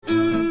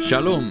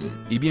Shalom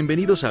y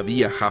bienvenidos a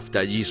Vía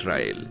Hafta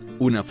Yisrael,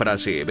 una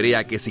frase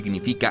hebrea que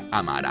significa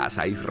amarás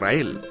a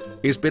Israel.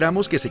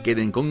 Esperamos que se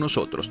queden con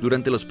nosotros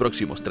durante los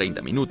próximos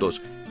 30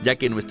 minutos, ya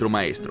que nuestro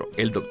maestro,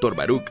 el Dr.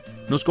 Baruch,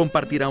 nos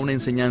compartirá una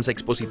enseñanza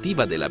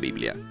expositiva de la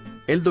Biblia.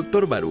 El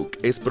Dr. Baruch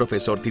es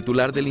profesor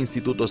titular del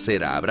Instituto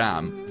Sera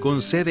Abraham,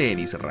 con sede en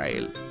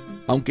Israel.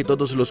 Aunque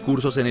todos los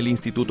cursos en el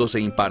instituto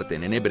se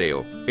imparten en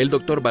hebreo, el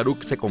Dr.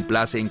 Baruch se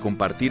complace en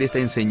compartir esta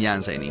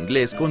enseñanza en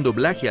inglés con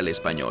doblaje al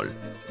español.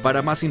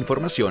 Para más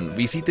información,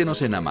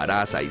 visítenos en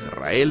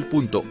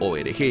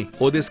amarasaisrael.org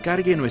o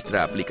descargue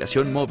nuestra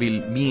aplicación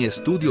móvil Mi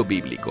Estudio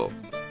Bíblico.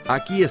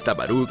 Aquí está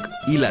Baruch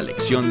y la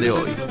lección de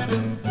hoy.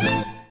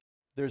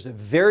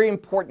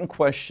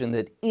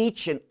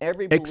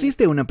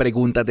 Existe una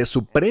pregunta de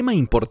suprema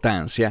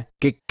importancia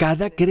que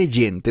cada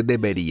creyente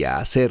debería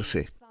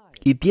hacerse,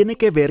 y tiene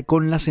que ver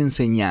con las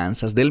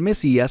enseñanzas del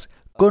Mesías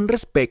con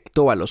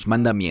respecto a los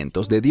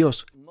mandamientos de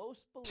Dios.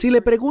 Si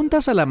le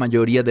preguntas a la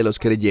mayoría de los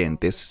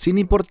creyentes, sin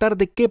importar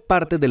de qué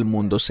parte del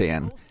mundo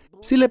sean,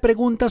 si le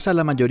preguntas a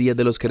la mayoría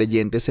de los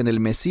creyentes en el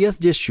Mesías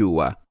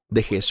Yeshua,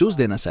 de Jesús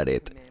de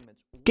Nazaret,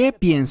 ¿qué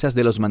piensas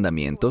de los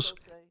mandamientos?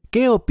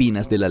 ¿Qué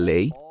opinas de la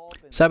ley?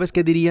 ¿Sabes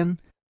qué dirían?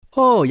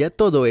 Oh, ya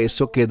todo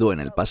eso quedó en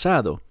el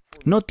pasado.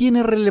 No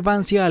tiene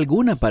relevancia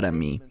alguna para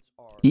mí.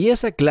 Y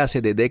esa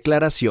clase de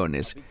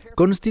declaraciones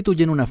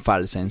constituyen una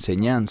falsa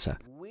enseñanza.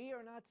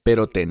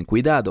 Pero ten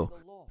cuidado.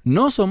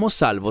 No somos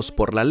salvos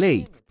por la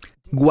ley.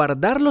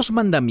 Guardar los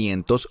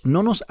mandamientos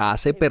no nos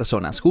hace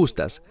personas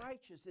justas.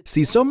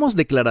 Si somos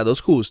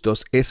declarados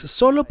justos, es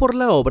solo por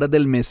la obra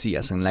del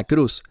Mesías en la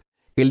cruz.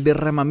 El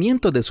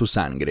derramamiento de su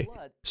sangre.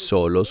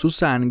 Solo su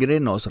sangre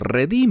nos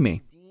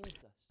redime.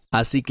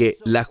 Así que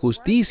la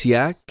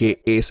justicia,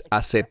 que es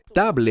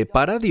aceptable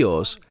para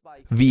Dios,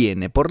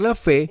 viene por la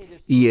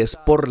fe y es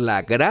por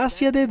la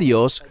gracia de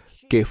Dios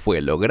que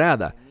fue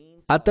lograda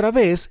a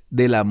través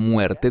de la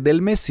muerte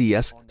del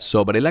Mesías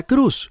sobre la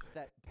cruz.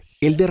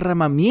 El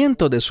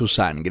derramamiento de su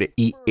sangre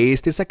y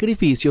este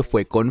sacrificio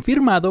fue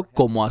confirmado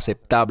como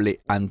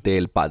aceptable ante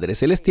el Padre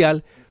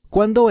Celestial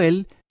cuando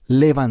Él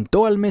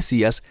levantó al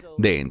Mesías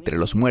de entre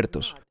los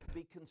muertos.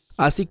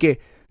 Así que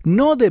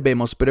no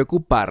debemos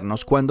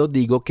preocuparnos cuando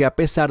digo que a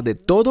pesar de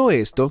todo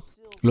esto,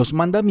 los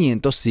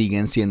mandamientos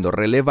siguen siendo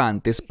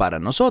relevantes para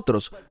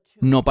nosotros,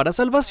 no para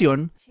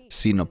salvación,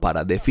 sino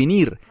para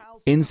definir,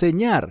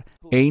 enseñar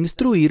e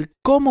instruir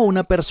cómo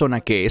una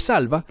persona que es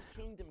salva,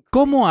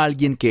 como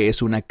alguien que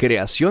es una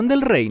creación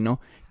del reino,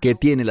 que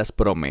tiene las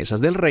promesas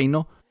del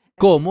reino,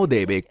 cómo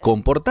debe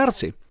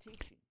comportarse.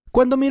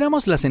 Cuando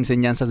miramos las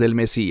enseñanzas del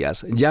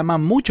Mesías, llama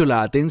mucho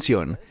la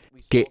atención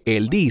que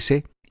Él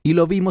dice, y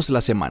lo vimos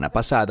la semana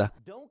pasada,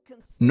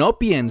 no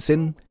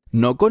piensen,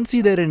 no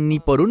consideren ni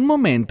por un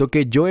momento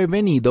que yo he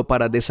venido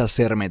para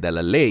deshacerme de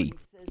la ley,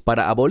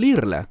 para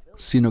abolirla,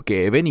 sino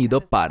que he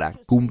venido para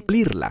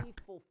cumplirla.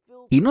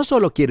 Y no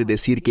solo quiere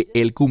decir que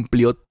Él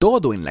cumplió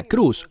todo en la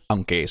cruz,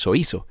 aunque eso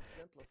hizo,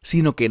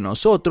 sino que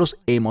nosotros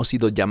hemos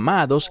sido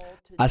llamados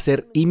a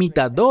ser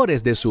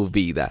imitadores de su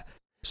vida.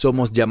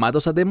 Somos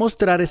llamados a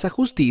demostrar esa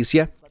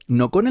justicia,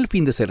 no con el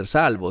fin de ser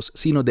salvos,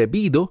 sino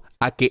debido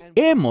a que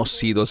hemos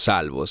sido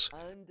salvos.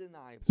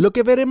 Lo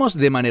que veremos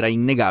de manera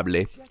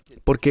innegable,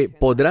 porque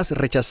podrás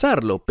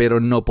rechazarlo, pero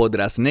no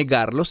podrás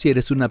negarlo si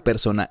eres una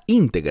persona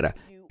íntegra,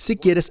 si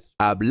quieres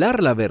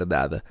hablar la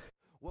verdad.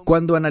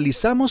 Cuando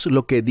analizamos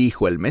lo que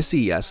dijo el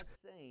Mesías,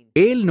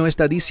 Él no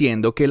está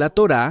diciendo que la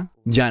Torá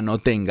ya no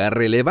tenga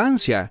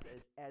relevancia,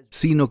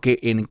 sino que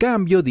en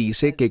cambio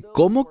dice que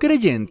como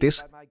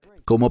creyentes,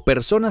 como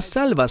personas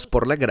salvas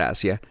por la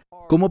gracia,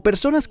 como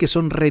personas que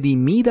son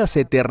redimidas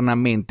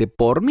eternamente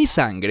por mi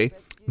sangre,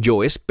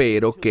 yo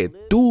espero que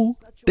tú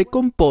te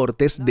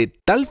comportes de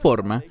tal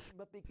forma,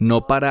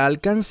 no para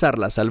alcanzar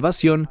la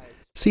salvación,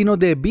 sino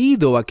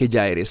debido a que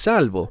ya eres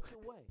salvo.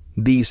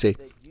 Dice,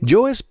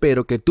 yo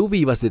espero que tú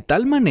vivas de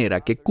tal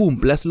manera que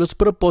cumplas los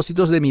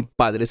propósitos de mi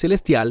Padre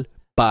Celestial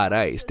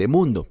para este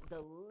mundo.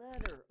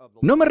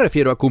 No me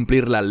refiero a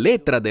cumplir la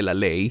letra de la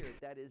ley,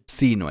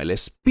 sino el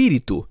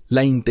espíritu,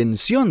 la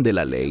intención de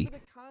la ley.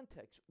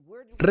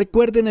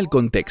 Recuerden el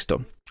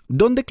contexto.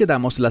 ¿Dónde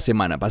quedamos la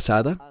semana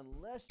pasada?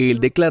 Él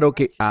declaró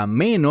que a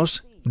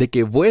menos de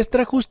que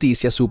vuestra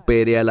justicia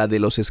supere a la de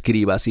los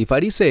escribas y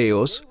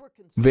fariseos,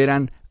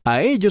 verán,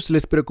 a ellos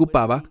les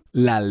preocupaba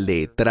la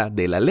letra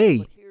de la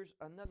ley.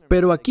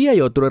 Pero aquí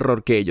hay otro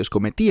error que ellos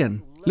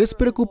cometían. Les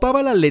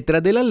preocupaba la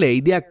letra de la ley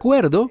de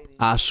acuerdo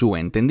a su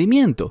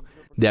entendimiento,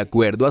 de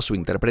acuerdo a su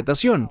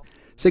interpretación.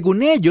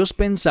 Según ellos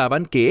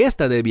pensaban que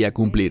ésta debía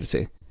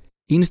cumplirse.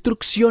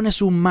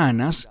 Instrucciones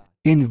humanas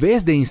en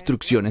vez de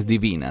instrucciones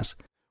divinas.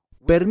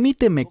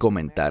 Permíteme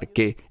comentar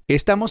que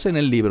estamos en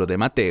el libro de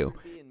Mateo,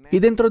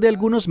 y dentro de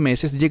algunos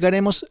meses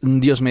llegaremos,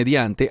 Dios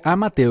mediante, a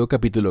Mateo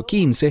capítulo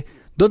 15,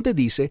 donde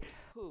dice,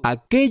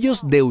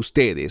 aquellos de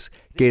ustedes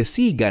que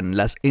sigan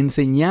las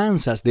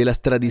enseñanzas de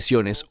las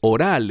tradiciones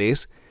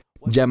orales,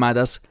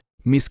 llamadas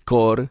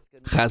Miskor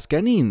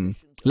Haskanin,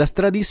 las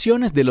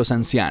tradiciones de los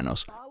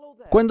ancianos.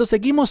 Cuando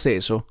seguimos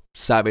eso,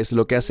 ¿sabes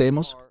lo que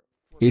hacemos?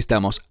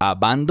 estamos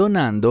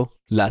abandonando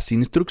las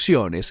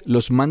instrucciones,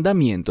 los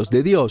mandamientos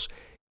de Dios.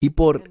 Y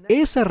por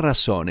esa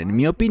razón, en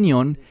mi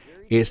opinión,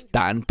 es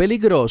tan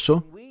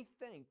peligroso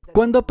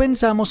cuando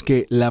pensamos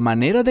que la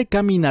manera de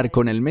caminar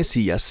con el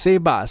Mesías se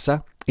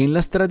basa en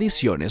las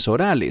tradiciones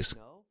orales.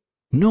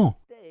 No,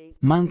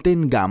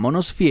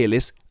 mantengámonos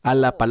fieles a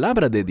la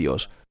palabra de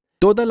Dios,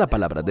 toda la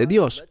palabra de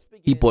Dios.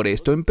 Y por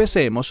esto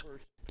empecemos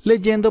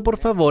leyendo por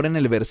favor en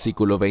el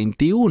versículo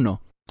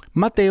 21,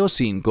 Mateo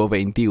 5,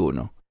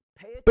 21.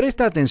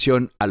 Presta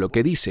atención a lo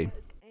que dice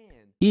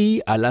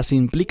y a las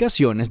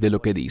implicaciones de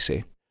lo que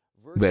dice.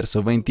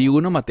 Verso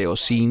 21, Mateo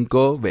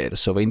 5,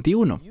 verso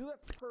 21.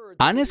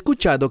 Han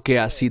escuchado que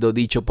ha sido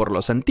dicho por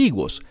los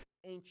antiguos.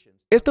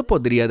 Esto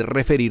podría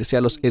referirse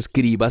a los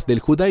escribas del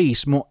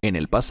judaísmo en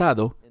el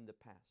pasado,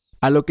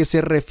 a lo que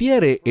se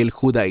refiere el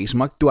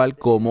judaísmo actual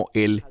como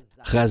el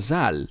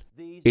Hazal,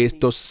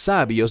 estos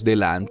sabios de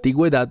la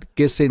antigüedad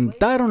que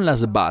sentaron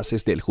las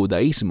bases del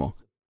judaísmo.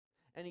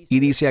 Y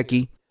dice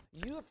aquí,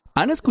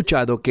 han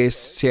escuchado que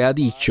se ha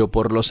dicho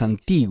por los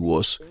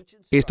antiguos,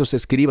 estos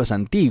escribas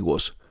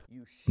antiguos,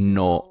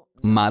 no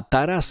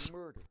matarás.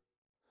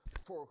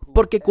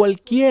 Porque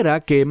cualquiera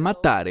que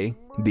matare,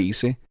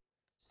 dice,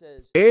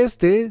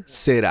 este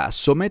será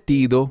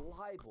sometido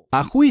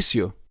a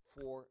juicio.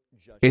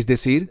 Es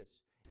decir,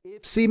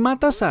 si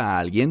matas a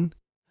alguien,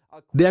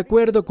 de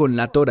acuerdo con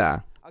la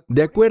Torá,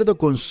 de acuerdo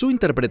con su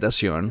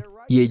interpretación,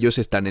 y ellos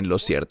están en lo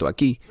cierto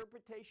aquí,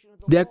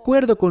 de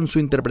acuerdo con su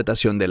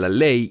interpretación de la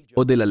ley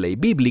o de la ley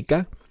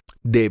bíblica,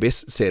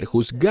 debes ser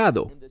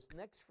juzgado.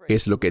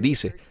 Es lo que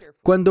dice.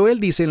 Cuando él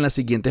dice en la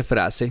siguiente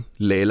frase,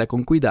 léela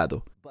con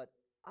cuidado.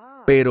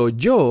 Pero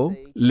yo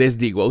les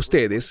digo a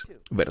ustedes,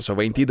 verso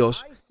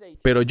 22,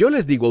 pero yo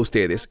les digo a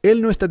ustedes,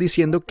 él no está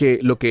diciendo que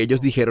lo que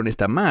ellos dijeron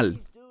está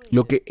mal.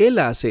 Lo que él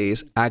hace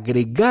es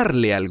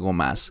agregarle algo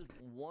más.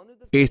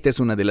 Esta es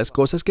una de las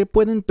cosas que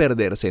pueden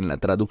perderse en la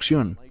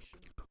traducción,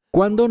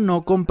 cuando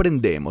no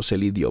comprendemos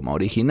el idioma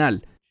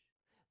original.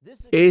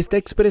 Esta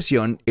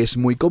expresión es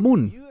muy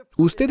común.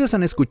 Ustedes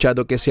han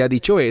escuchado que se ha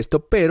dicho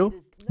esto, pero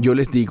yo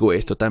les digo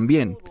esto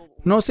también.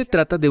 No se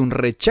trata de un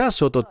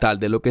rechazo total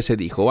de lo que se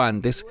dijo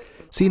antes,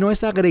 sino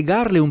es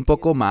agregarle un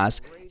poco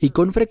más y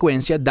con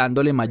frecuencia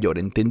dándole mayor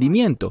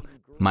entendimiento,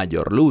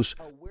 mayor luz,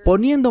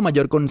 poniendo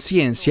mayor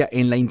conciencia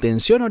en la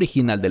intención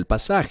original del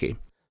pasaje.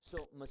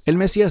 El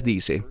Mesías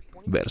dice,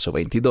 verso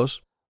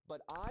 22,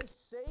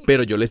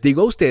 pero yo les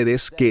digo a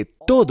ustedes que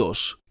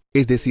todos,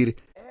 es decir,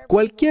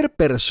 cualquier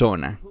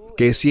persona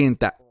que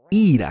sienta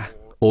ira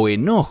o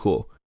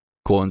enojo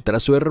contra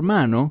su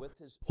hermano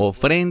o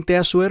frente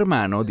a su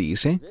hermano,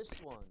 dice,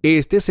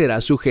 este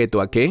será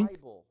sujeto ¿a qué?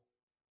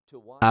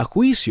 A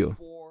juicio.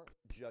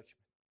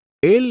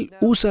 Él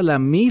usa la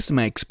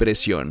misma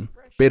expresión,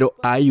 pero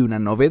hay una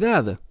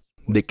novedad.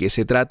 ¿De qué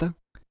se trata?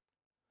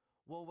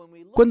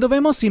 Cuando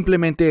vemos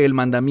simplemente el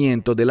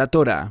mandamiento de la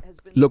Torá,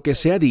 lo que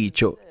se ha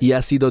dicho y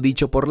ha sido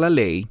dicho por la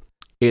ley,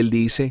 él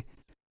dice,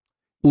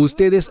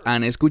 ustedes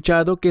han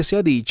escuchado que se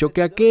ha dicho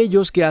que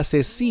aquellos que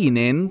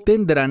asesinen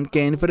tendrán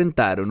que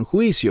enfrentar un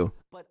juicio.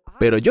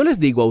 Pero yo les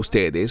digo a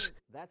ustedes,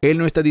 él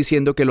no está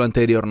diciendo que lo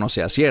anterior no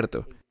sea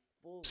cierto,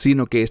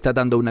 sino que está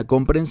dando una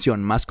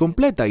comprensión más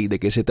completa. ¿Y de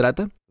qué se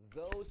trata?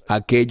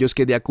 Aquellos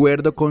que de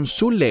acuerdo con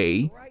su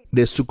ley,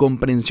 de su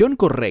comprensión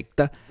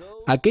correcta,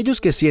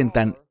 aquellos que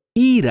sientan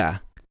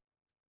ira,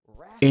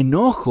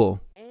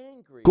 enojo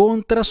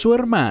contra su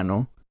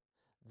hermano,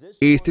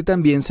 este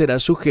también será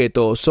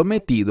sujeto o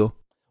sometido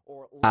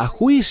a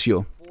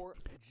juicio.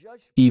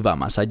 Y va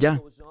más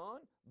allá.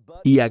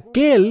 Y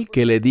aquel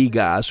que le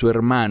diga a su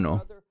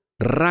hermano,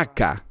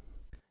 raca,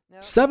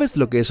 ¿sabes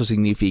lo que eso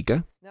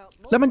significa?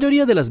 La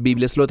mayoría de las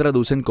Biblias lo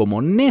traducen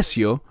como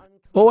necio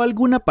o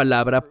alguna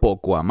palabra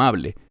poco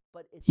amable.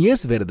 Y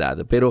es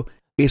verdad, pero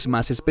es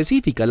más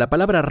específica. La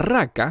palabra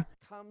raca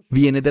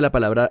viene de la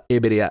palabra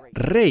hebrea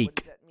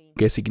reik,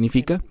 que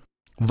significa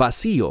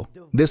vacío,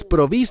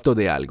 desprovisto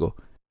de algo.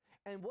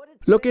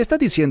 Lo que está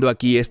diciendo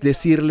aquí es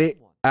decirle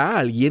a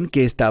alguien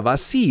que está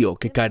vacío,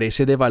 que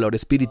carece de valor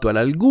espiritual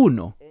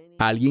alguno,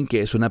 alguien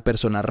que es una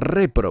persona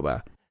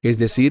réproba, es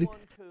decir,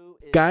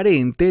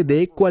 carente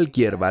de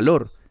cualquier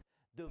valor,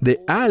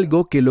 de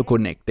algo que lo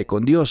conecte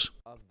con Dios.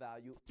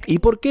 ¿Y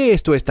por qué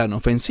esto es tan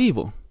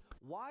ofensivo?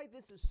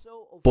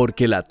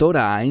 Porque la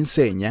Torá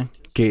enseña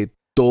que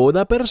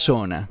toda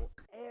persona,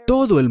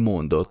 todo el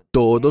mundo,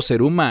 todo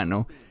ser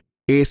humano,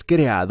 es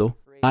creado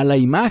a la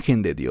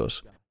imagen de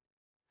Dios.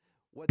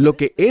 Lo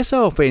que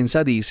esa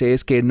ofensa dice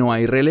es que no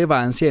hay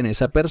relevancia en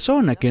esa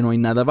persona, que no hay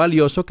nada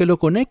valioso que lo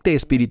conecte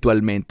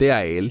espiritualmente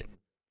a él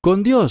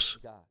con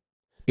Dios.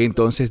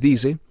 Entonces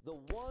dice,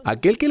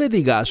 aquel que le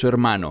diga a su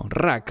hermano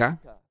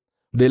raca,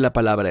 de la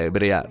palabra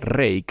hebrea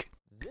reik,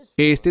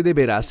 este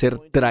deberá ser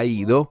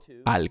traído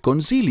al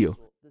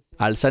concilio,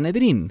 al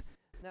Sanedrín.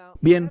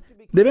 Bien,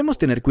 debemos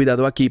tener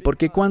cuidado aquí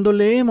porque cuando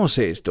leemos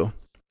esto,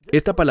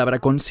 esta palabra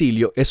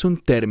concilio es un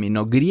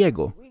término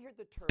griego.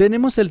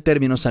 Tenemos el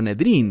término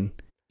Sanedrín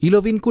y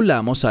lo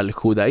vinculamos al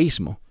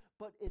judaísmo,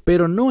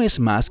 pero no es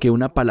más que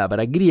una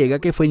palabra griega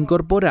que fue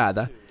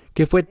incorporada,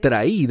 que fue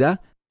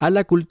traída a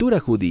la cultura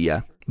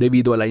judía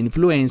debido a la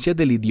influencia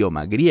del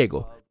idioma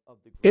griego.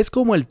 Es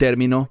como el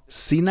término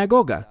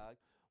sinagoga,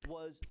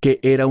 que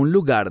era un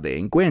lugar de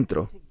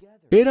encuentro.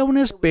 Era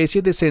una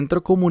especie de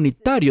centro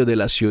comunitario de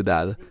la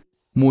ciudad.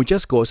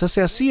 Muchas cosas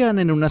se hacían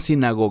en una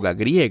sinagoga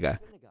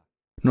griega.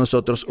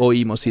 Nosotros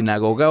oímos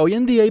sinagoga hoy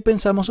en día y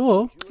pensamos,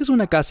 oh, es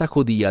una casa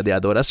judía de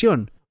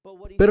adoración.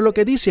 Pero lo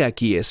que dice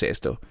aquí es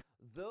esto.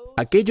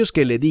 Aquellos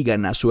que le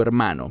digan a su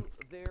hermano,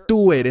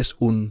 tú eres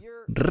un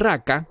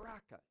raca,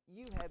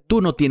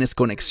 tú no tienes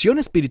conexión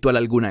espiritual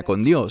alguna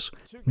con Dios.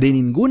 De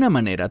ninguna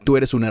manera, tú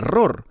eres un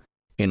error.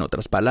 En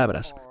otras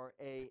palabras,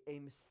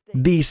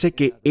 dice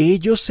que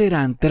ellos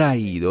serán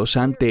traídos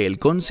ante el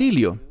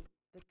concilio.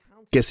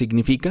 ¿Qué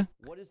significa?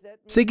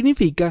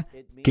 Significa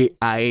que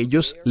a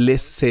ellos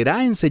les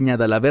será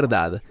enseñada la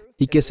verdad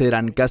y que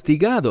serán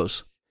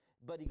castigados.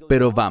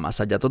 Pero va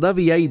más allá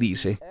todavía y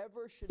dice,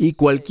 y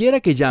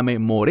cualquiera que llame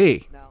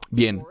Moré.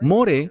 Bien,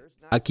 Moré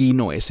aquí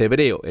no es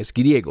hebreo, es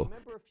griego.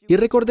 Y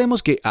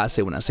recordemos que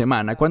hace una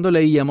semana cuando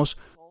leíamos,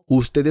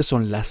 ustedes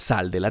son la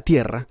sal de la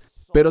tierra,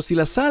 pero si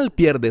la sal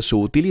pierde su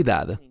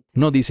utilidad,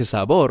 no dice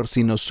sabor,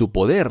 sino su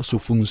poder, su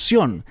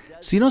función,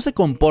 si no se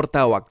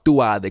comporta o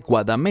actúa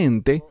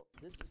adecuadamente,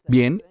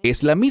 bien,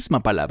 es la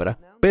misma palabra,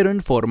 pero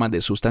en forma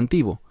de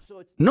sustantivo.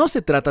 No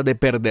se trata de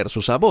perder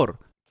su sabor.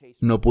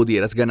 No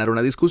pudieras ganar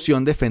una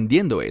discusión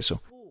defendiendo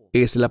eso.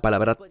 Es la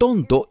palabra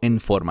tonto en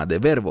forma de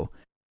verbo.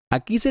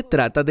 Aquí se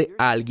trata de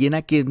alguien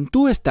a quien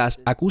tú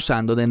estás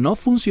acusando de no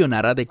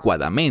funcionar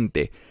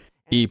adecuadamente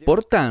y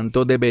por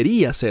tanto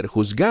debería ser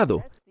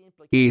juzgado.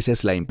 Esa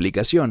es la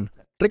implicación.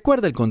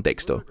 Recuerda el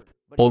contexto.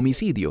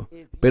 Homicidio.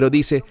 Pero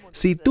dice,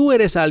 si tú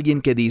eres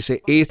alguien que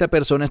dice, esta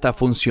persona está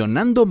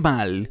funcionando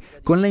mal,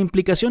 con la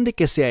implicación de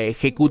que sea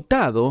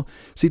ejecutado,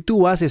 si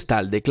tú haces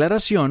tal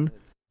declaración,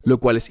 lo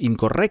cual es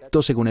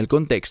incorrecto según el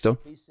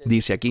contexto,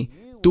 dice aquí,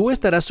 tú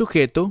estarás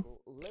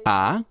sujeto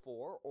a,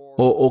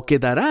 o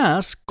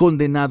quedarás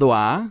condenado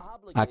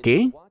a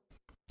qué?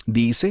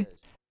 Dice,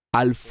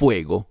 al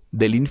fuego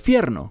del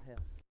infierno.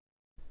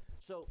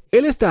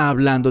 Él está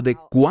hablando de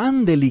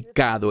cuán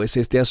delicado es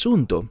este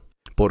asunto.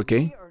 ¿Por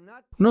qué?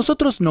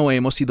 Nosotros no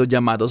hemos sido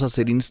llamados a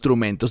ser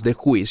instrumentos de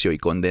juicio y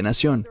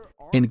condenación.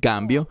 En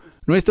cambio,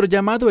 nuestro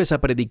llamado es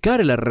a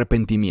predicar el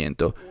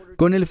arrepentimiento,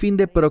 con el fin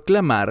de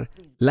proclamar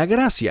la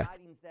gracia.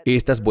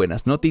 Estas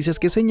buenas noticias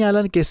que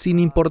señalan que sin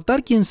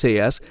importar quién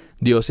seas,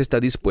 Dios está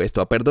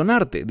dispuesto a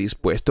perdonarte,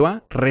 dispuesto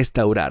a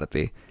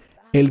restaurarte.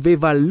 Él ve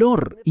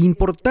valor,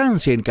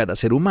 importancia en cada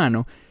ser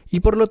humano,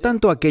 y por lo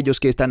tanto aquellos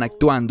que están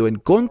actuando en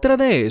contra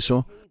de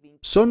eso,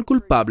 son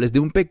culpables de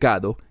un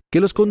pecado que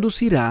los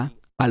conducirá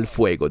al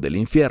fuego del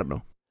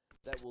infierno.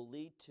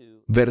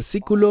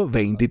 Versículo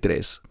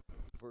 23.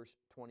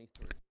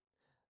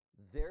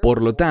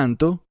 Por lo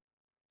tanto,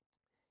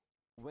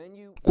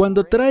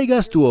 cuando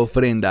traigas tu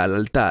ofrenda al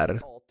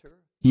altar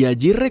y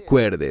allí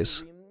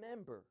recuerdes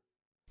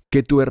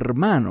que tu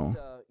hermano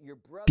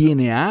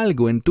tiene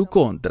algo en tu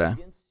contra,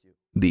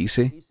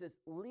 dice,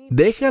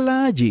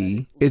 déjala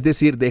allí, es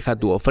decir, deja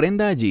tu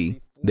ofrenda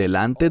allí,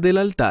 delante del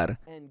altar,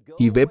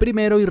 y ve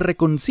primero y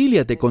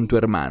reconcíliate con tu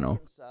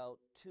hermano.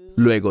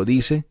 Luego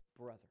dice,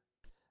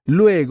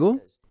 luego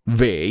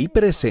ve y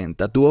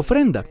presenta tu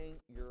ofrenda.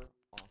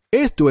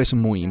 Esto es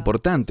muy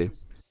importante.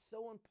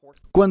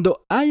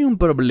 Cuando hay un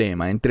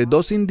problema entre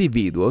dos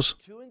individuos,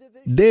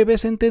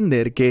 debes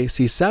entender que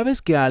si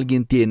sabes que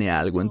alguien tiene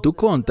algo en tu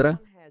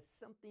contra,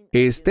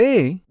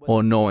 esté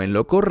o no en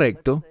lo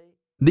correcto,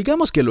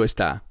 digamos que lo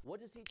está.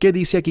 ¿Qué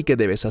dice aquí que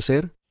debes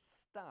hacer?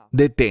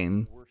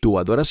 Detén tu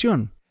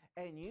adoración.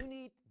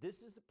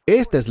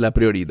 Esta es la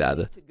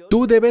prioridad.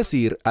 Tú debes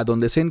ir a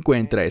donde se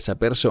encuentra esa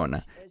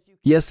persona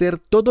y hacer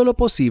todo lo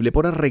posible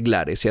por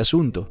arreglar ese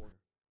asunto.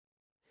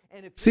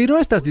 Si no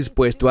estás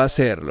dispuesto a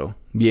hacerlo,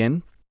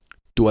 bien,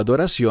 tu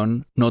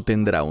adoración no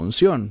tendrá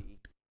unción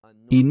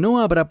y no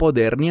habrá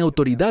poder ni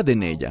autoridad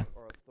en ella.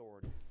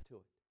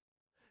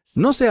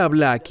 No se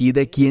habla aquí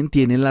de quién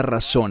tiene la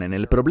razón en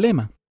el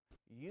problema.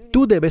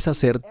 Tú debes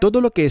hacer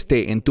todo lo que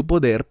esté en tu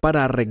poder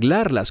para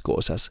arreglar las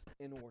cosas.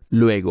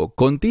 Luego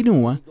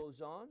continúa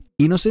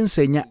y nos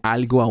enseña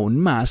algo aún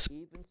más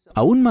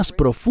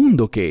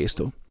profundo que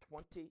esto.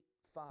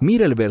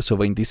 Mira el verso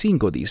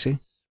 25, dice,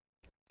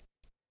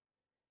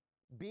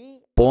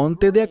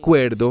 ponte de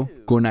acuerdo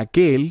con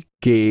aquel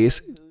que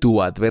es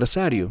tu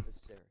adversario.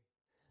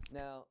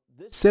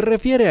 Se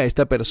refiere a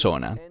esta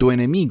persona, tu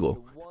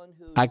enemigo,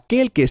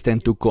 aquel que está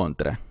en tu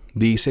contra.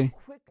 Dice,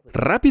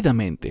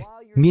 rápidamente,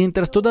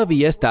 mientras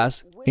todavía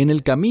estás en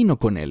el camino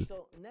con él.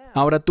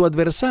 Ahora, tu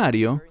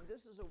adversario,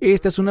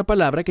 esta es una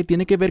palabra que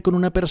tiene que ver con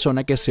una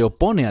persona que se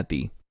opone a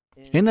ti,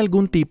 en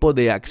algún tipo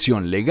de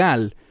acción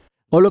legal,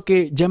 o lo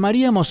que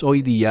llamaríamos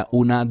hoy día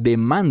una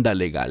demanda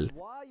legal.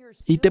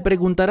 Y te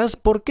preguntarás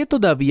por qué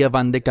todavía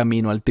van de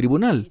camino al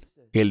tribunal.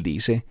 Él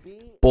dice,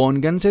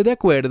 pónganse de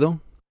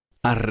acuerdo,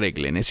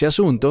 arreglen ese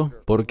asunto.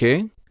 ¿Por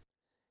qué?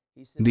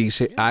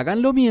 Dice,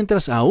 háganlo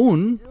mientras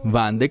aún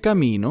van de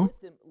camino,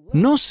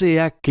 no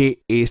sea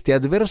que este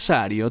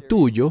adversario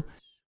tuyo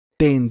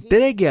te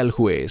entregue al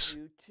juez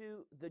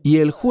y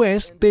el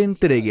juez te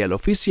entregue al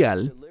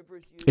oficial,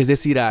 es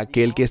decir, a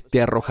aquel que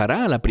te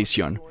arrojará a la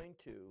prisión.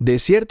 De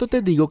cierto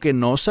te digo que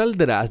no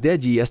saldrás de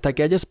allí hasta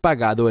que hayas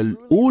pagado el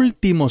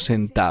último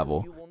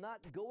centavo.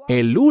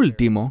 El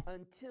último,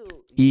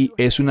 y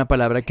es una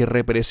palabra que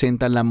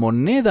representa la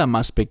moneda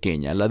más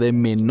pequeña, la de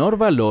menor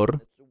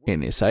valor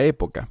en esa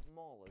época.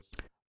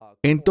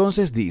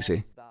 Entonces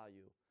dice,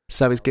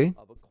 ¿sabes qué?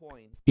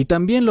 Y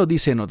también lo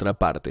dice en otra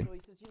parte.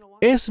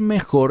 Es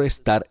mejor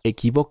estar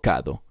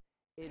equivocado.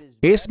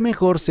 Es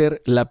mejor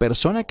ser la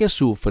persona que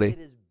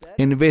sufre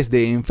en vez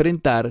de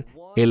enfrentar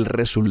el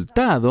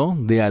resultado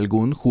de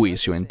algún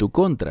juicio en tu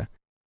contra.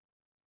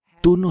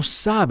 Tú no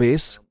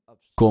sabes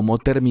cómo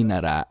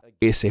terminará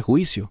ese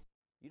juicio.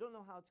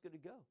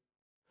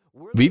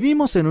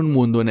 Vivimos en un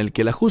mundo en el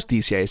que la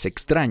justicia es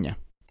extraña.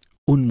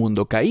 Un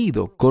mundo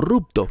caído,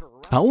 corrupto,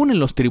 aún en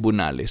los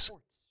tribunales.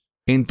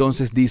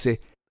 Entonces dice,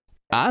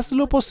 haz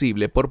lo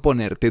posible por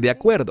ponerte de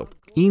acuerdo.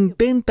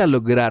 Intenta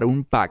lograr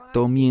un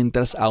pacto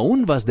mientras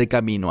aún vas de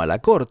camino a la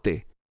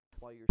corte,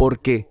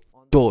 porque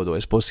todo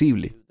es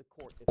posible.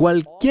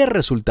 Cualquier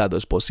resultado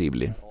es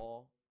posible.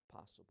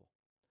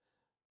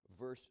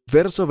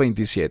 Verso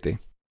 27.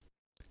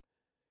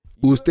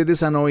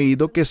 Ustedes han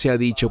oído que se ha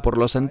dicho por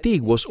los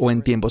antiguos o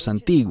en tiempos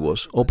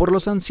antiguos o por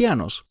los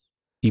ancianos.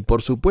 Y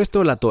por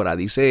supuesto la Torá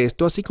dice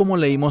esto, así como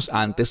leímos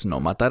antes, no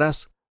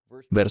matarás.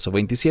 Verso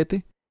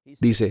 27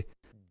 dice,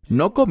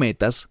 no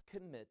cometas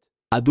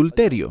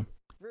adulterio.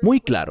 Muy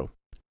claro.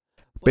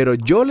 Pero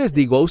yo les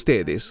digo a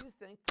ustedes,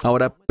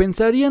 ahora,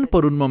 ¿pensarían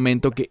por un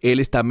momento que él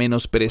está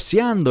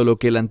menospreciando lo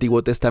que el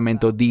Antiguo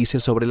Testamento dice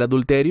sobre el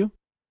adulterio?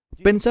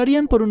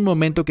 ¿Pensarían por un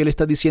momento que él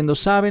está diciendo,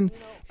 saben,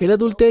 el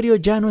adulterio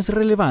ya no es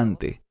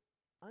relevante?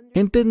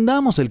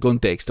 Entendamos el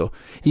contexto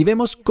y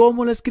vemos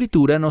cómo la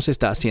Escritura nos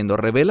está haciendo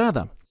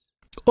revelada.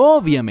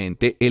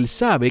 Obviamente, él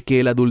sabe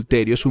que el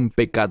adulterio es un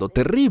pecado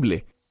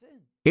terrible.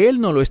 Él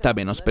no lo está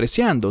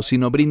menospreciando,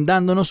 sino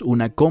brindándonos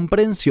una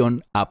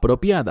comprensión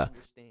apropiada.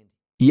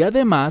 Y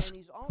además,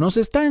 nos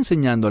está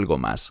enseñando algo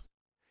más.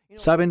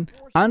 Saben,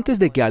 antes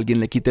de que alguien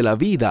le quite la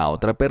vida a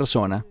otra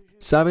persona,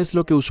 ¿sabes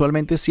lo que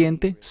usualmente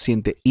siente?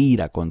 Siente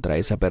ira contra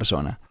esa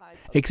persona.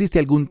 Existe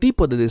algún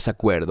tipo de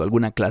desacuerdo,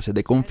 alguna clase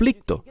de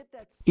conflicto.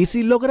 Y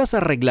si logras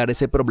arreglar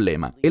ese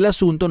problema, el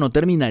asunto no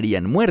terminaría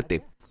en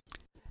muerte.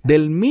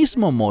 Del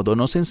mismo modo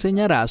nos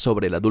enseñará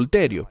sobre el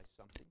adulterio.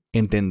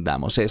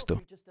 Entendamos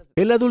esto.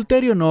 El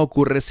adulterio no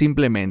ocurre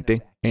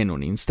simplemente en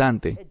un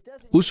instante.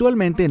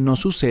 Usualmente no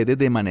sucede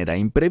de manera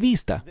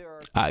imprevista.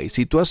 Hay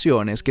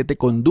situaciones que te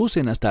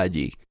conducen hasta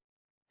allí.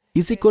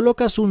 Y si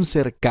colocas un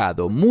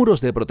cercado,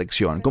 muros de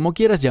protección, como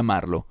quieras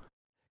llamarlo,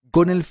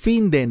 con el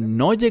fin de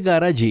no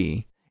llegar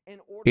allí,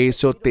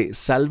 eso te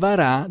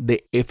salvará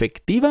de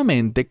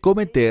efectivamente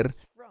cometer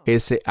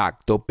ese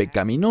acto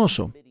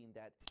pecaminoso.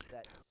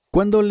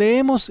 Cuando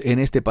leemos en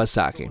este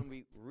pasaje,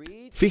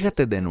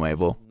 fíjate de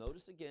nuevo,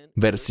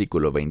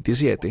 versículo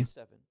 27,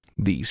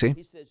 dice,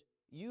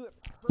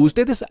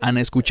 ustedes han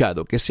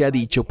escuchado que se ha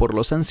dicho por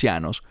los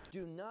ancianos,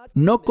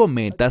 no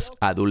cometas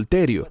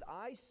adulterio.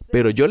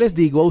 Pero yo les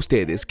digo a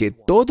ustedes que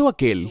todo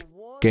aquel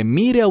que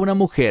mire a una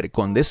mujer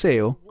con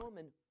deseo,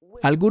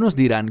 algunos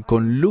dirán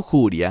con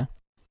lujuria,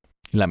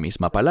 la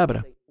misma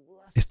palabra.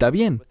 Está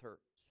bien.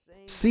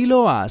 Si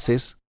lo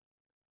haces,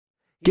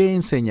 ¿qué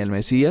enseña el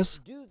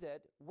Mesías?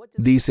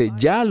 Dice,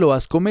 ya lo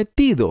has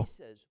cometido.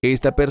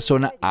 Esta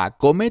persona ha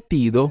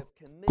cometido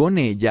con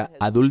ella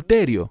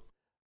adulterio.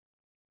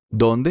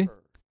 ¿Dónde?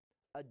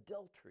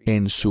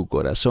 En su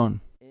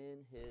corazón.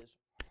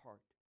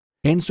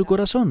 En su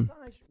corazón.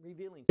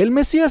 El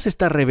Mesías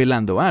está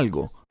revelando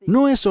algo.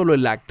 No es solo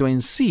el acto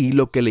en sí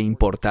lo que le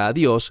importa a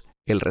Dios,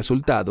 el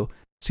resultado,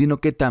 sino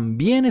que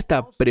también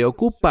está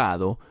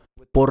preocupado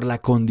por la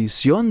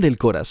condición del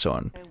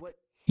corazón.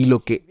 Y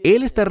lo que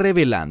Él está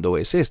revelando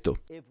es esto.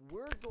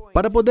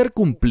 Para poder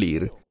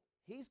cumplir,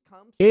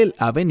 Él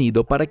ha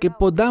venido para que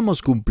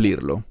podamos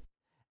cumplirlo.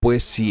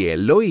 Pues si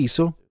Él lo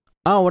hizo,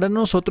 ahora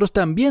nosotros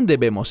también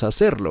debemos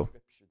hacerlo.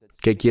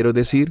 ¿Qué quiero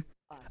decir?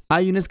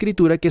 Hay una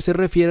escritura que se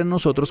refiere a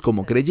nosotros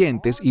como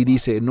creyentes y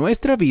dice,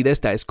 nuestra vida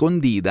está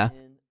escondida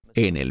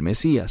en el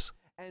Mesías.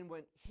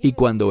 Y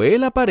cuando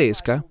Él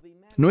aparezca,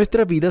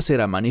 nuestra vida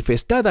será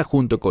manifestada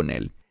junto con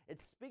Él.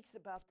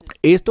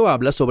 Esto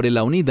habla sobre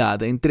la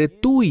unidad entre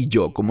tú y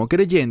yo como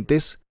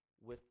creyentes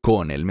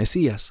con el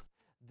Mesías.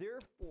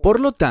 Por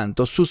lo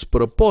tanto, sus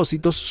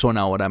propósitos son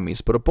ahora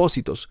mis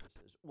propósitos.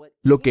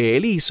 Lo que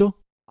Él hizo,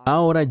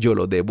 ahora yo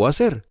lo debo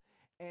hacer.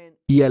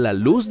 Y a la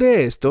luz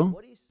de esto,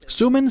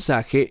 su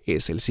mensaje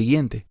es el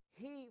siguiente.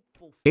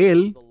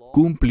 Él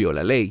cumplió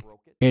la ley.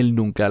 Él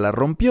nunca la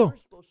rompió.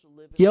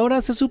 Y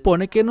ahora se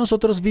supone que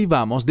nosotros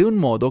vivamos de un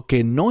modo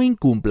que no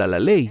incumpla la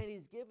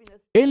ley.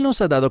 Él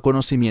nos ha dado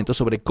conocimiento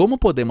sobre cómo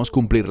podemos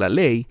cumplir la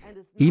ley,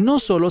 y no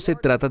solo se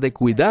trata de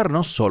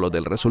cuidarnos solo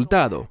del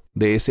resultado,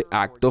 de ese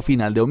acto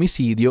final de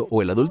homicidio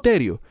o el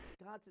adulterio.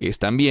 Es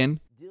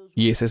también,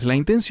 y esa es la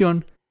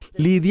intención,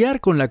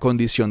 lidiar con la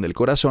condición del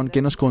corazón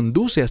que nos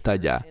conduce hasta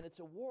allá.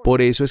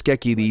 Por eso es que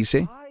aquí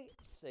dice,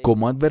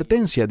 como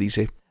advertencia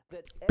dice,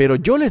 Pero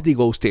yo les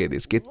digo a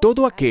ustedes que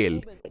todo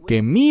aquel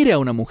que mire a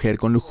una mujer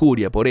con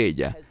lujuria por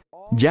ella,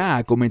 ya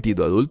ha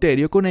cometido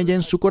adulterio con ella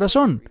en su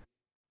corazón.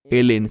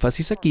 El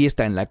énfasis aquí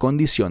está en la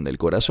condición del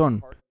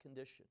corazón.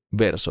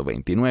 Verso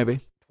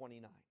 29.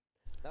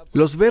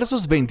 Los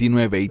versos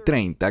 29 y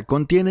 30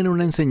 contienen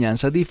una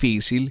enseñanza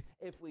difícil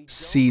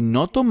si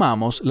no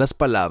tomamos las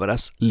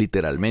palabras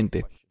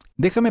literalmente.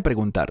 Déjame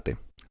preguntarte,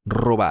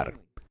 robar.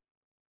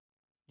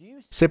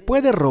 ¿Se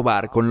puede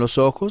robar con los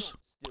ojos?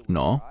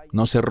 No,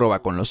 no se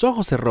roba con los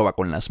ojos, se roba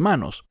con las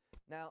manos.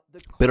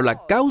 Pero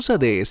la causa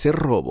de ese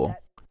robo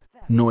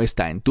no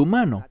está en tu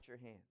mano.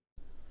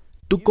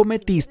 Tú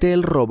cometiste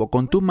el robo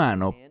con tu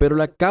mano, pero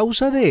la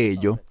causa de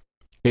ello,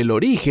 el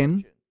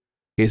origen,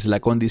 es la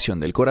condición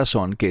del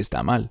corazón que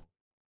está mal.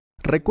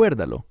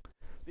 Recuérdalo,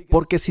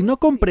 porque si no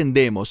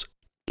comprendemos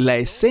la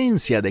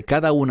esencia de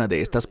cada una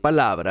de estas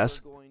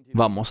palabras,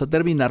 vamos a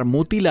terminar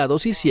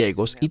mutilados y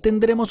ciegos y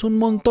tendremos un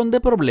montón de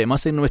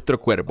problemas en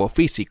nuestro cuerpo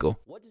físico.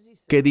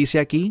 ¿Qué dice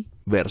aquí?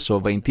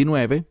 Verso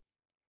 29.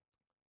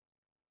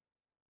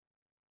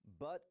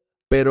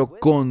 Pero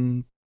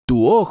con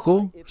tu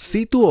ojo,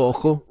 si tu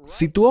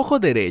ojo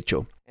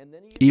derecho,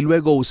 y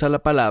luego usa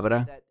la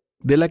palabra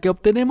de la que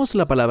obtenemos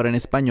la palabra en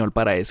español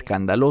para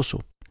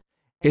escandaloso.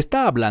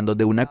 Está hablando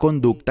de una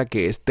conducta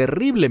que es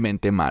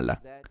terriblemente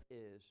mala.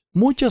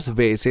 Muchas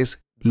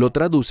veces lo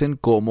traducen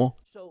como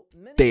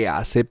te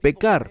hace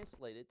pecar,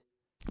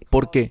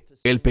 porque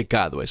el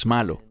pecado es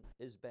malo.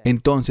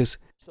 Entonces,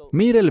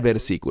 mira el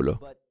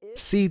versículo.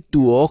 Si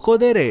tu ojo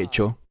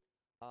derecho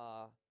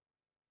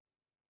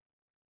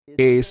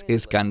es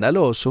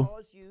escandaloso,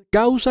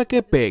 causa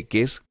que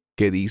peques,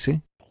 ¿qué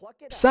dice?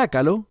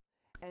 Sácalo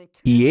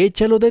y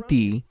échalo de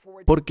ti,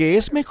 porque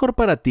es mejor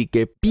para ti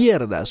que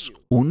pierdas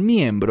un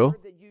miembro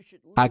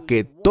a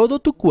que todo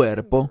tu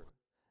cuerpo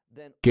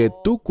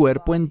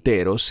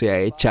entero sea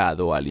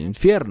echado al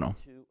infierno.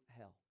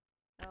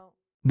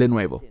 De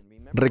nuevo,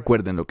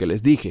 recuerden lo que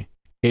les dije.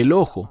 El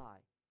ojo.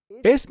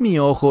 ¿Es mi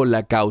ojo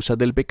la causa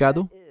del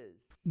pecado?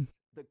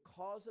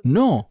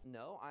 No.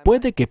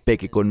 Puede que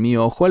peque con mi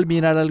ojo al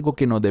mirar algo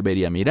que no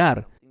debería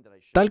mirar,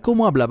 tal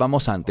como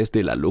hablábamos antes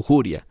de la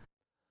lujuria.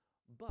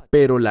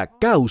 Pero la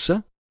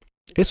causa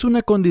es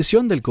una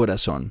condición del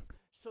corazón.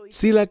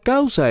 Si la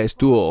causa es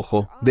tu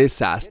ojo,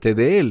 deshazte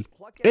de él.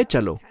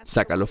 Échalo,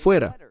 sácalo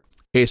fuera.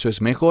 Eso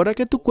es mejor a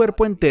que tu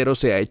cuerpo entero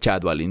sea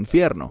echado al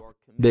infierno,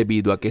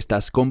 debido a que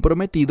estás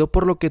comprometido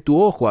por lo que tu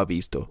ojo ha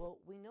visto.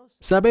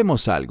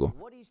 Sabemos algo.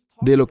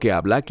 De lo que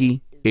habla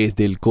aquí es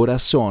del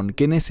corazón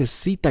que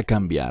necesita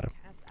cambiar.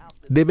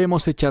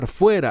 Debemos echar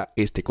fuera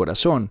este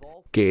corazón,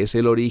 que es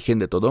el origen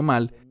de todo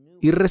mal,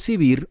 y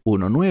recibir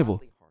uno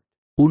nuevo,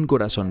 un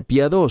corazón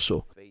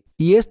piadoso.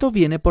 Y esto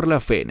viene por la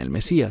fe en el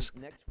Mesías.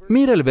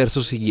 Mira el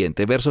verso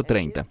siguiente, verso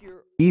 30.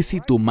 Y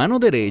si tu mano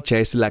derecha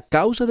es la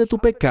causa de tu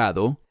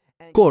pecado,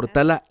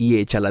 córtala y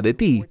échala de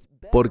ti,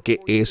 porque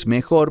es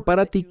mejor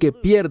para ti que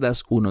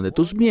pierdas uno de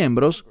tus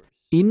miembros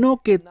y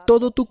no que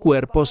todo tu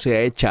cuerpo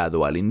sea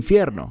echado al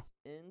infierno.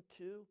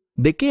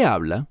 ¿De qué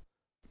habla?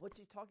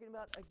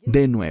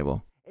 De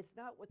nuevo,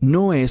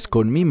 no es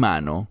con mi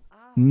mano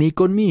ni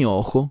con mi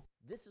ojo.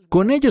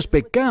 Con ellos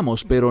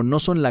pecamos, pero no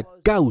son la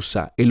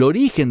causa, el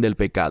origen del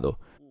pecado.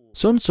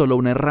 Son solo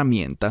una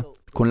herramienta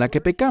con la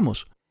que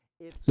pecamos.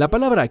 La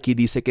palabra aquí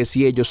dice que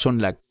si ellos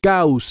son la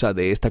causa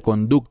de esta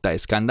conducta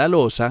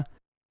escandalosa,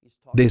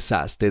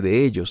 deshazte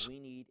de ellos.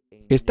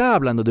 Está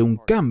hablando de un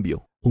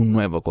cambio, un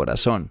nuevo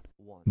corazón.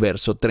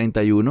 Verso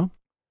 31.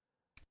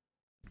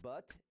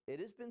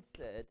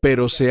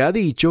 Pero se ha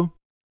dicho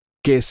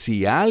que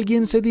si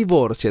alguien se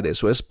divorcia de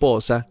su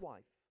esposa,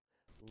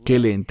 que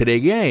le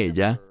entregue a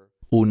ella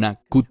una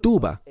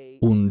kutuba,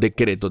 un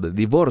decreto de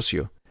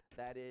divorcio.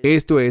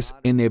 Esto es,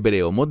 en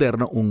hebreo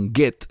moderno, un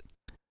get.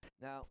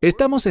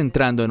 Estamos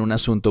entrando en un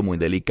asunto muy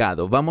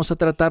delicado. Vamos a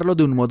tratarlo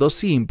de un modo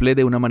simple,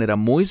 de una manera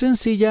muy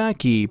sencilla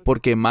aquí,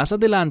 porque más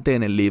adelante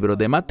en el libro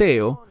de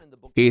Mateo,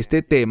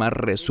 este tema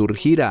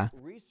resurgirá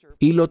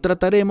y lo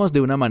trataremos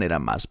de una manera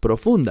más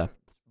profunda.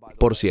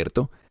 Por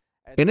cierto,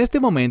 en este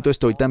momento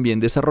estoy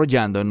también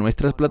desarrollando en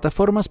nuestras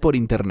plataformas por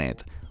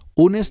Internet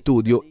un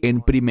estudio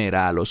en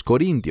Primera a los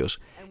Corintios.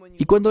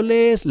 Y cuando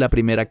lees la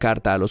primera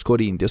carta a los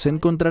Corintios,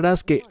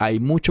 encontrarás que hay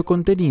mucho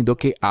contenido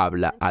que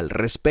habla al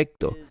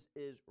respecto.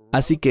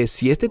 Así que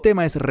si este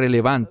tema es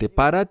relevante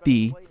para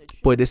ti,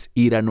 puedes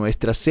ir a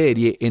nuestra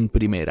serie en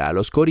Primera a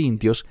los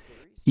Corintios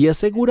y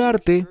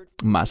asegurarte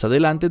más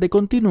adelante de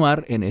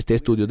continuar en este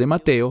estudio de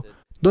Mateo,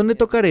 donde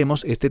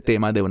tocaremos este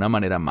tema de una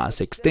manera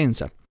más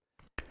extensa.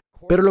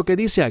 Pero lo que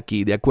dice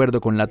aquí, de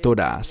acuerdo con la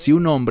Torá, si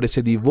un hombre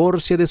se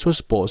divorcia de su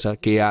esposa,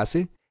 ¿qué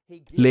hace?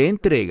 Le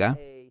entrega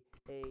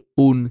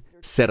un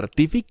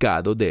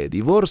certificado de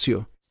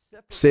divorcio,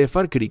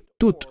 Sefer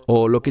Kriktut,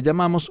 o lo que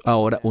llamamos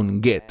ahora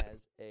un get.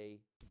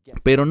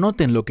 Pero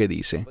noten lo que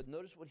dice.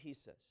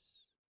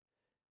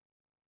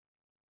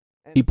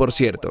 Y por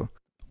cierto,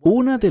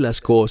 una de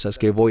las cosas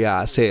que voy a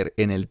hacer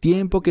en el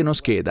tiempo que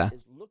nos queda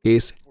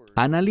es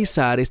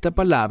analizar esta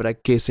palabra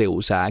que se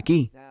usa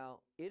aquí.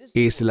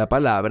 Es la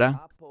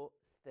palabra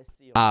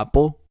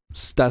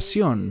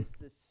apostación.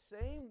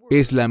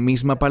 Es la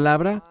misma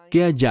palabra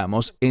que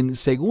hallamos en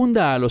 2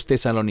 a los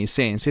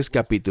Tesalonicenses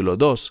capítulo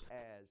 2,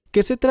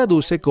 que se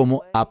traduce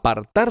como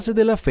apartarse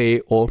de la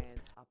fe o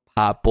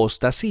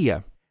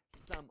apostasía.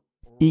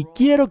 Y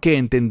quiero que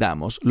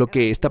entendamos lo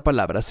que esta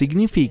palabra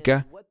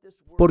significa,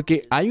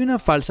 porque hay una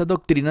falsa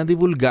doctrina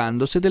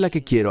divulgándose de la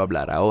que quiero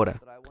hablar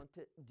ahora.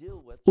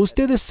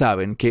 Ustedes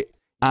saben que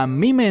a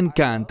mí me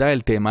encanta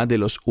el tema de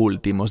los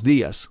últimos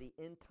días,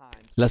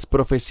 las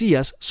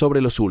profecías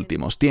sobre los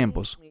últimos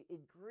tiempos.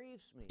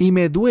 Y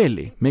me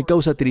duele, me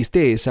causa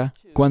tristeza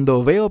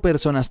cuando veo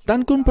personas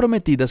tan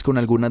comprometidas con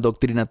alguna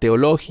doctrina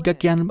teológica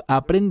que han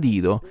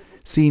aprendido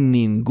sin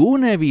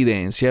ninguna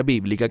evidencia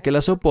bíblica que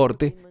la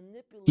soporte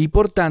y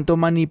por tanto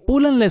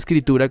manipulan la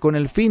Escritura con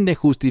el fin de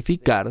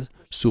justificar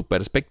su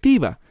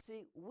perspectiva.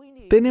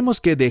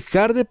 Tenemos que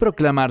dejar de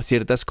proclamar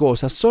ciertas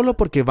cosas solo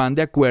porque van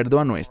de acuerdo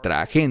a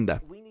nuestra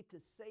agenda.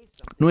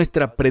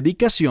 Nuestra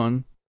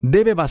predicación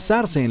debe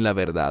basarse en la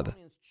verdad.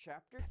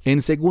 En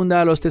 2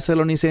 a los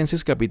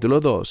Tesalonicenses capítulo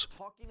 2,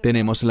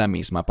 tenemos la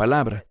misma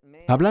palabra.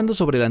 Hablando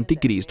sobre el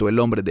anticristo, el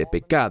hombre de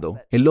pecado,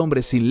 el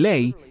hombre sin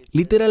ley,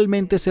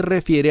 literalmente se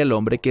refiere al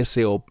hombre que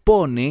se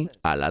opone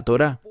a la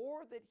Torá.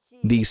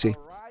 Dice,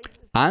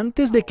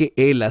 antes de que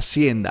él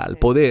ascienda al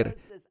poder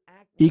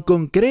y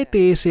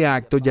concrete ese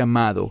acto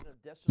llamado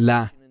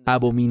la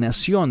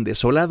abominación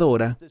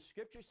desoladora,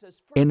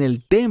 en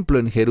el templo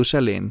en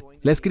Jerusalén,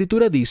 la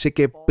Escritura dice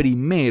que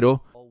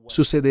primero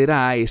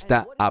sucederá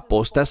esta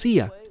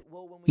apostasía.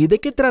 ¿Y de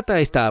qué trata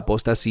esta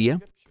apostasía?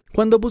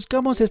 Cuando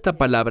buscamos esta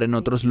palabra en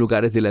otros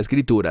lugares de la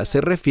Escritura,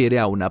 se refiere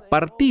a una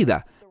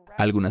partida.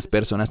 Algunas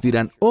personas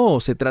dirán, oh,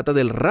 se trata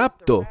del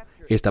rapto.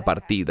 Esta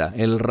partida,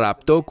 el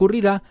rapto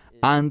ocurrirá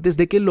antes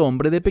de que el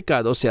hombre de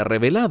pecado sea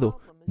revelado.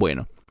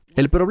 Bueno,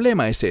 el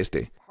problema es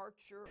este.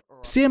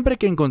 Siempre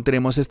que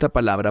encontremos esta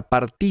palabra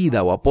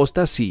partida o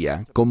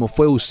apostasía, como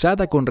fue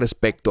usada con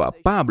respecto a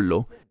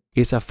Pablo,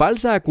 esa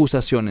falsa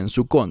acusación en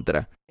su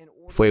contra,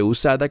 fue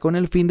usada con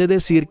el fin de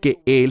decir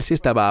que él se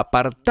estaba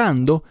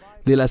apartando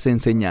de las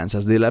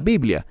enseñanzas de la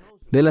Biblia,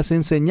 de las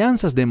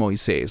enseñanzas de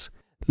Moisés,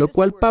 lo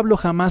cual Pablo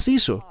jamás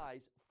hizo.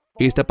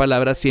 Esta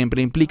palabra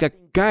siempre implica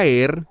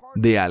caer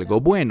de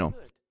algo bueno,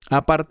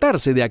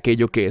 apartarse de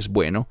aquello que es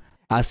bueno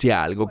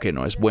hacia algo que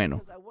no es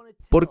bueno.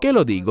 ¿Por qué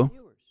lo digo?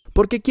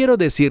 Porque quiero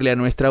decirle a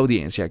nuestra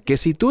audiencia que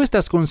si tú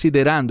estás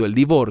considerando el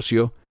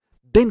divorcio,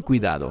 ten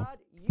cuidado.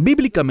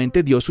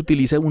 Bíblicamente Dios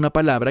utiliza una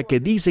palabra que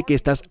dice que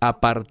estás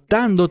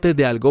apartándote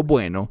de algo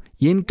bueno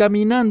y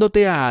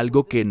encaminándote a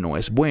algo que no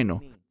es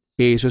bueno.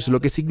 Eso es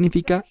lo que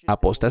significa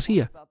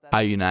apostasía.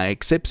 Hay una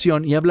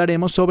excepción y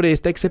hablaremos sobre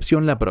esta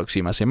excepción la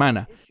próxima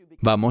semana.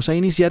 Vamos a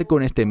iniciar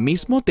con este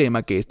mismo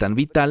tema que es tan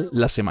vital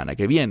la semana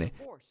que viene.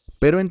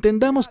 Pero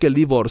entendamos que el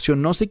divorcio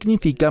no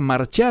significa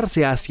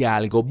marcharse hacia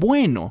algo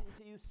bueno,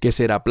 que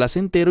será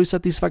placentero y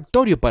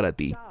satisfactorio para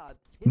ti.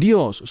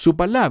 Dios, su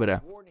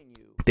palabra,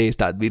 te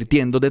está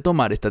advirtiendo de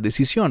tomar esta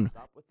decisión.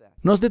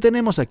 Nos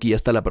detenemos aquí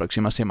hasta la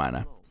próxima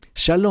semana.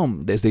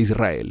 Shalom desde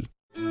Israel.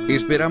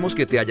 Esperamos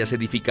que te hayas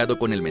edificado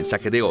con el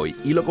mensaje de hoy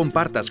y lo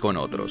compartas con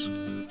otros.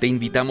 Te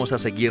invitamos a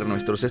seguir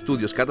nuestros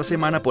estudios cada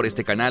semana por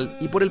este canal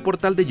y por el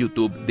portal de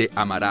YouTube de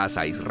Amarás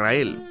a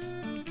Israel.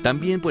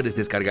 También puedes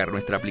descargar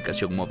nuestra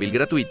aplicación móvil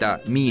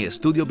gratuita, Mi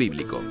Estudio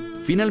Bíblico.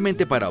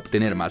 Finalmente, para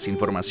obtener más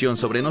información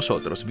sobre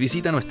nosotros,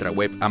 visita nuestra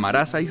web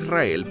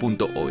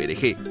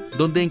amarasaisrael.org,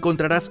 donde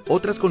encontrarás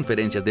otras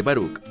conferencias de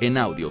Baruch en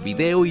audio,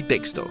 video y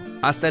texto.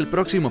 Hasta el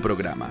próximo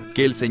programa.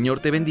 Que el Señor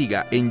te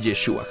bendiga en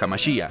Yeshua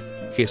HaMashiach,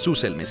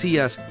 Jesús el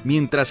Mesías,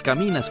 mientras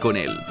caminas con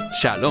Él.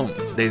 Shalom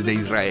desde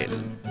Israel.